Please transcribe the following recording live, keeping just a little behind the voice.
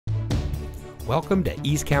Welcome to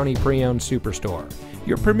East County Pre-Owned Superstore,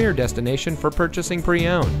 your premier destination for purchasing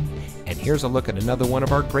pre-owned. And here's a look at another one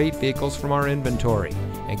of our great vehicles from our inventory,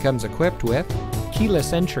 and comes equipped with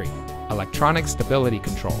keyless entry, electronic stability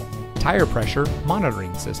control, tire pressure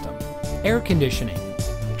monitoring system, air conditioning,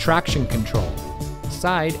 traction control,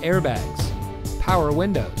 side airbags, power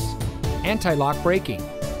windows, anti-lock braking,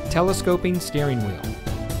 telescoping steering wheel,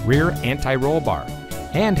 rear anti-roll bar,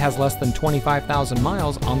 and has less than 25,000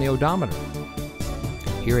 miles on the odometer.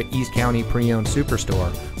 Here at East County Pre-Owned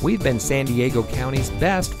Superstore, we've been San Diego County's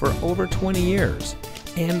best for over 20 years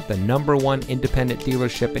and the #1 independent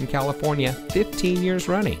dealership in California 15 years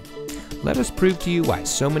running. Let us prove to you why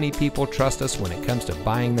so many people trust us when it comes to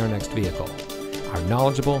buying their next vehicle. Our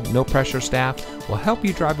knowledgeable, no-pressure staff will help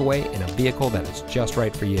you drive away in a vehicle that is just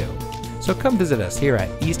right for you. So come visit us here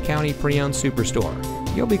at East County Pre-Owned Superstore.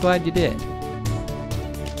 You'll be glad you did.